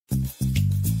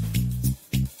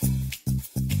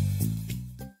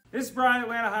This is Brian,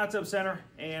 Atlanta Hot Tub Center,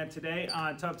 and today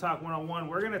on Tub Talk 101,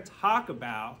 we're going to talk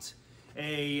about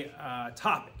a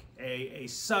topic, a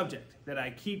subject that I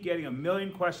keep getting a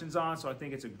million questions on, so I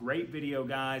think it's a great video,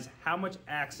 guys. How much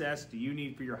access do you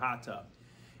need for your hot tub?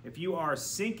 If you are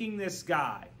sinking this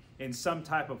guy in some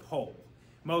type of hole,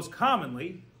 most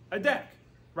commonly a deck,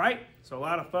 right? So a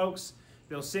lot of folks,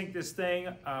 they'll sink this thing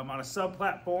on a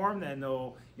sub-platform, then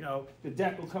they'll, the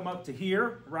deck will come up to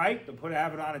here, right? They'll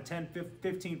have it on a 10,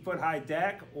 15 foot high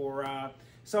deck, or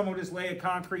someone will just lay a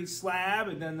concrete slab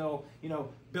and then they'll,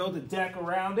 build a deck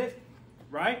around it,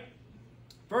 right?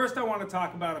 First, I want to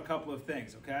talk about a couple of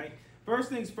things, okay? First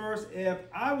things first, if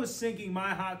I was sinking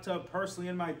my hot tub personally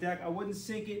in my deck, I wouldn't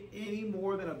sink it any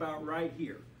more than about right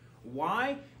here.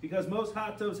 Why? Because most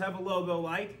hot tubs have a logo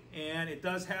light and it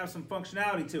does have some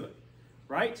functionality to it.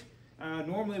 Right?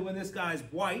 Normally when this guy's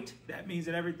white, that means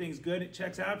that everything's good. It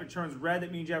checks out. If it turns red,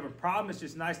 that means you have a problem. It's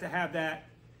just nice to have that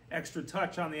extra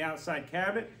touch on the outside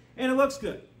cabinet, and it looks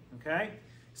good, okay?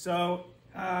 So,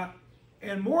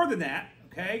 and more than that,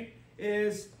 okay,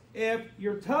 is if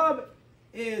your tub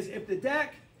is, if the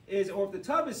deck is, or if the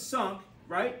tub is sunk,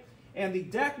 right, and the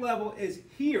deck level is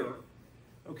here,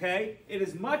 okay, it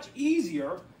is much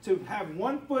easier to have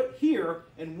 1 foot here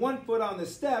and 1 foot on the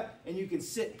step, and you can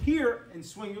sit here and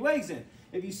swing your legs in.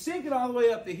 If you sink it all the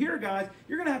way up to here, guys,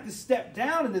 you're going to have to step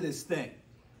down into this thing,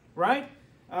 right?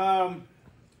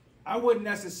 I wouldn't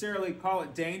necessarily call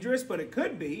it dangerous, but it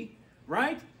could be,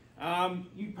 right?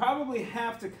 You probably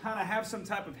have to kind of have some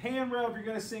type of handrail if you're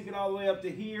going to sink it all the way up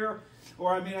to here,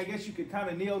 or I mean, I guess you could kind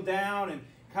of kneel down and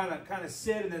kind of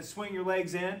sit and then swing your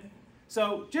legs in.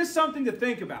 So just something to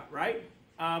think about, right?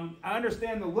 I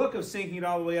understand the look of sinking it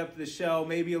all the way up to the shell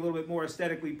may be a little bit more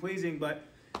aesthetically pleasing, but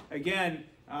again,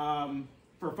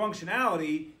 for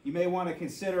functionality, you may want to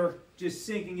consider just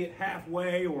sinking it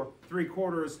halfway or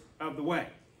 3/4 of the way.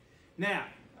 Now,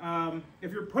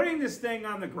 if you're putting this thing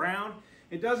on the ground,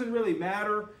 it doesn't really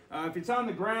matter. If it's on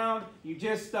the ground, you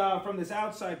just, from this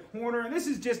outside corner, and this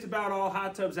is just about all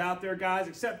hot tubs out there, guys,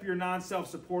 except for your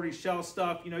non-self-supporting shell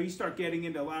stuff. You start getting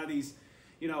into a lot of these,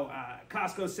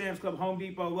 Costco, Sam's Club, Home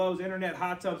Depot, Lowe's, internet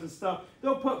hot tubs and stuff.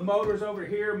 They'll put motors over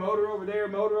here, motor over there,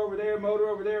 motor over there, motor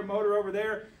over there, motor over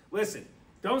there. Listen,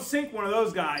 don't sink one of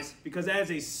those guys because that is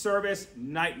a service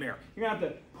nightmare. You're going to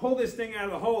have to pull this thing out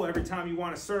of the hole every time you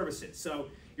want to service it. So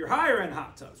your higher end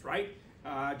hot tubs, right?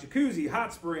 Jacuzzi,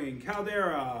 Hot Spring,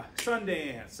 Caldera,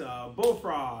 Sundance,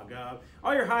 Bullfrog,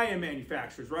 all your high-end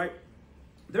manufacturers, right?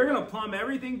 They're going to plumb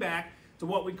everything back to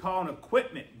what we call an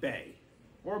equipment bay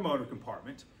or motor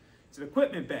compartment. It's an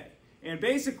equipment bay. And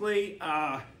basically,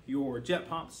 your jet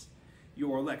pumps,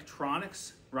 your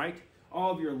electronics, right?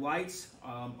 All of your lights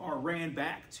are ran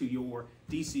back to your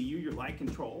DCU, your light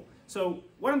control. So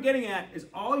what I'm getting at is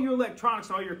all your electronics,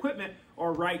 all your equipment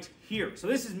are right here. So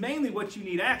this is mainly what you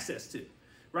need access to,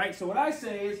 right? So what I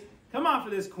say is come off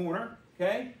of this corner,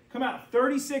 okay? Come out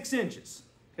 36 inches,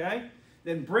 okay?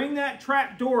 Then bring that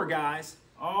trap door, guys,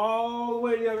 all the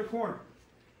way to the other corner.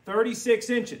 36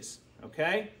 inches,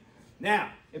 okay?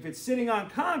 Now, if it's sitting on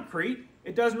concrete,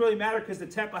 it doesn't really matter because the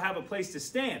temp will have a place to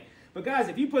stand. But guys,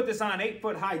 if you put this on an 8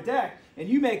 foot high deck and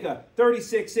you make a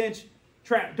 36 inch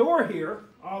trap door here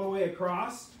all the way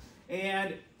across,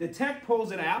 and the tech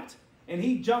pulls it out and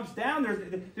he jumps down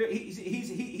there,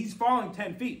 he's falling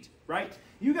 10 feet, right?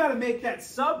 You got to make that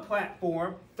sub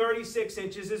platform 36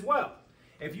 inches as well.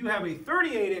 If you have a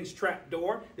 38 inch trap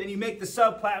door, then you make the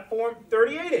sub platform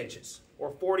 38 inches or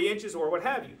 40 inches or what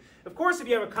have you. Of course, if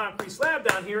you have a concrete slab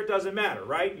down here, it doesn't matter,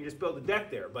 right? You just build a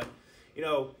deck there. But,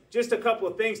 just a couple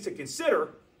of things to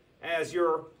consider as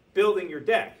you're building your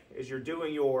deck, as you're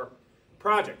doing your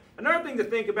project. Another thing to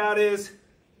think about is,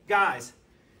 guys,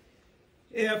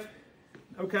 so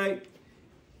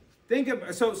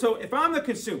if I'm the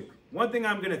consumer, one thing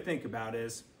I'm going to think about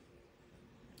is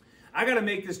I got to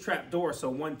make this trap door so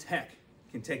one tech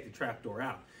can take the trap door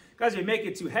out. Guys, if you make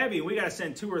it too heavy and we got to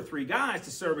send 2 or 3 guys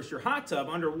to service your hot tub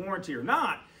under warranty or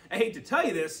not, I hate to tell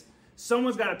you this,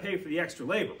 someone's got to pay for the extra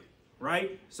labor,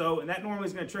 right? So, and that normally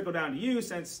is going to trickle down to you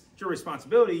since it's your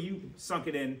responsibility. You sunk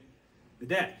it in the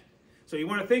deck. So you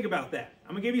want to think about that.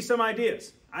 I'm going to give you some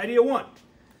ideas. Idea 1.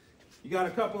 You got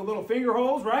a couple of little finger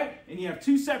holes, right? And you have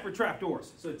 2 separate trap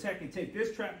doors. So the tech can take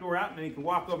this trap door out and then he can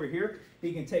walk over here.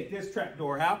 He can take this trap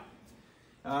door out.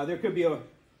 There could be a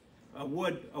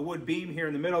wood beam here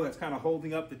in the middle that's kind of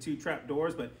holding up the 2 trap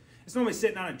doors, but it's normally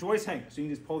sitting on a joist hanger. So you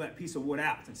can just pull that piece of wood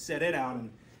out and set it out, and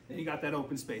then you got that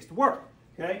open space to work,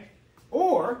 okay?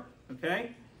 Or,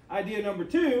 okay, idea number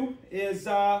 2 is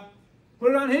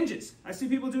put it on hinges. I see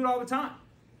people do it all the time,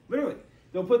 literally.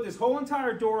 They'll put this whole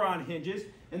entire door on hinges,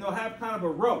 and they'll have kind of a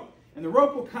rope. And the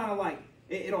rope will kind of like,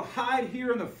 it'll hide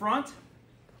here in the front.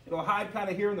 It'll hide kind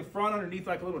of here in the front underneath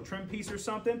like a little trim piece or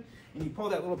something. And you pull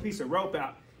that little piece of rope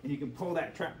out and you can pull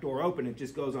that trap door open. It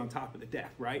just goes on top of the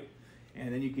deck, right?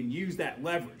 And then you can use that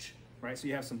leverage, right? So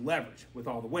you have some leverage with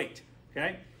all the weight,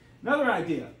 okay? Another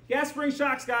idea, gas spring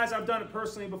shocks, guys. I've done it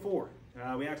personally before.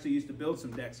 We actually used to build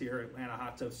some decks here at Atlanta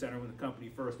Hot Tub Center when the company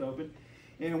first opened.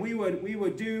 And we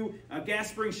would do a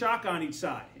gas spring shock on each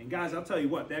side. And guys, I'll tell you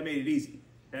what, that made it easy.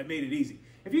 That made it easy.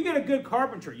 If you get a good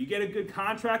carpenter, you get a good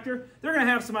contractor, they're going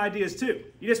to have some ideas too.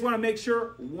 You just want to make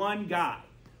sure one guy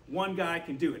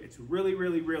can do it. It's really,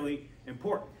 really, really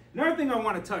important. Another thing I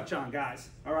want to touch on, guys,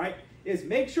 all right, is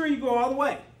make sure you go all the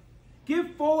way.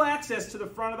 Give full access to the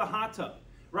front of the hot tub,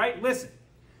 right? Listen,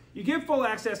 you give full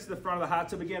access to the front of the hot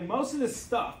tub. Again, most of this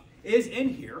stuff is in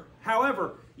here.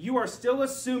 However, you are still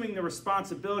assuming the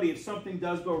responsibility if something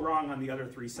does go wrong on the other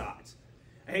three sides.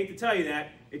 I hate to tell you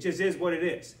that. It just is what it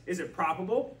is. Is it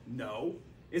probable? No.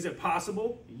 Is it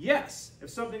possible? Yes. If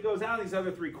something goes out in these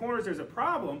other three corners, there's a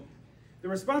problem. The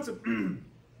responsibility,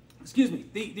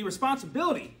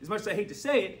 as much as I hate to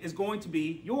say it, is going to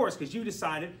be yours because you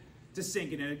decided to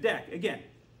sink it in a deck. Again,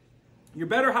 you're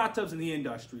better hot tubs in the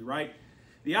industry, right?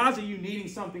 The odds of you needing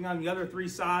something on the other three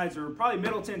sides are probably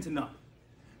Middleton to none.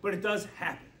 But it does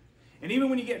happen. And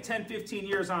even when you get 10, 15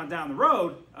 years on down the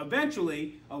road,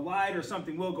 eventually a light or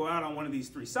something will go out on one of these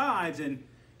three sides and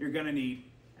you're going to need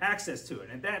access to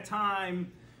it. At that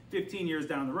time, 15 years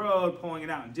down the road, pulling it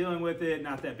out and dealing with it,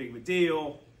 not that big of a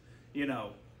deal, you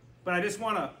know. But I just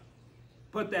want to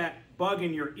put that bug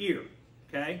in your ear,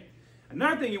 okay?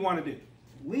 Another thing you want to do,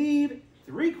 leave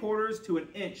 3/4 to an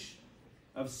inch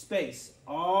of space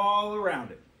all around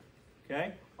it,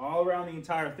 okay? All around the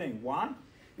entire thing. Why?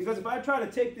 Because if I try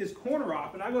to take this corner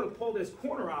off and I go to pull this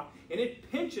corner off and it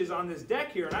pinches on this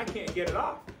deck here and I can't get it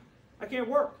off, I can't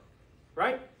work,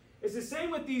 right? It's the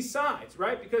same with these sides,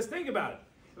 right? Because think about it.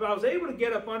 If I was able to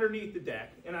get up underneath the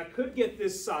deck and I could get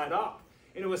this side off,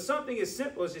 and it was something as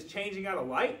simple as just changing out a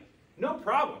light, no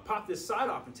problem. Pop this side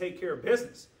off and take care of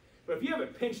business. But if you have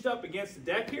it pinched up against the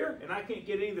deck here and I can't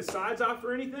get any of the sides off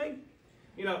or anything,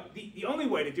 you know, the only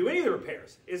way to do any of the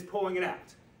repairs is pulling it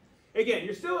out. Again,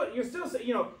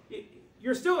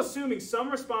 you're still assuming some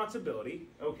responsibility,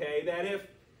 okay, that if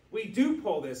we do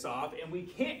pull this off and we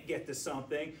can't get to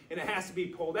something and it has to be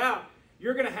pulled out,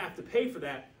 you're going to have to pay for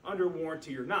that under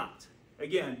warranty or not.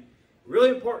 Again, really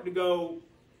important to go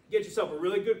get yourself a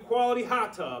really good quality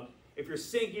hot tub if you're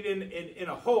sinking in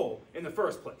a hole in the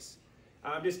first place.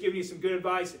 I'm just giving you some good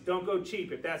advice. Don't go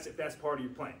cheap if that's part of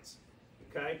your plans.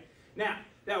 Okay? Now,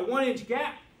 that 1 inch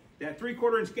gap, that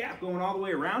 3/4 inch gap going all the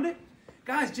way around it,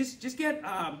 guys, just get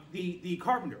the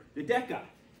carpenter, the deck guy.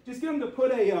 Just get him to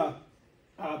put a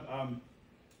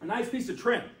nice piece of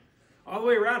trim all the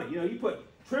way around it. You know, you put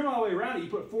trim all the way around it. You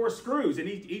put 4 screws in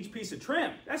each piece of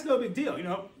trim. That's no big deal. You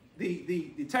know,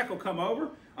 the tech will come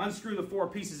over, unscrew the 4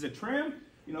 pieces of trim.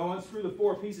 You know, unscrew the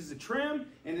 4 pieces of trim,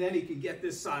 and then he can get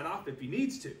this side off if he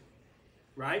needs to,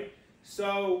 right?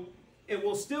 So it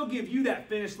will still give you that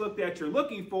finished look that you're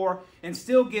looking for and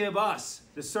still give us,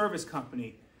 the service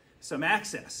company, some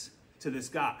access to this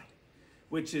guy,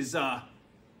 which is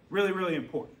really, really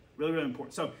important. Really, really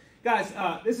important. So, guys,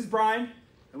 this is Brian,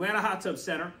 Atlanta Hot Tub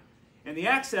Center, and the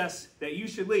access that you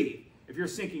should leave if you're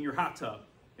sinking your hot tub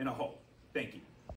in a hole. Thank you.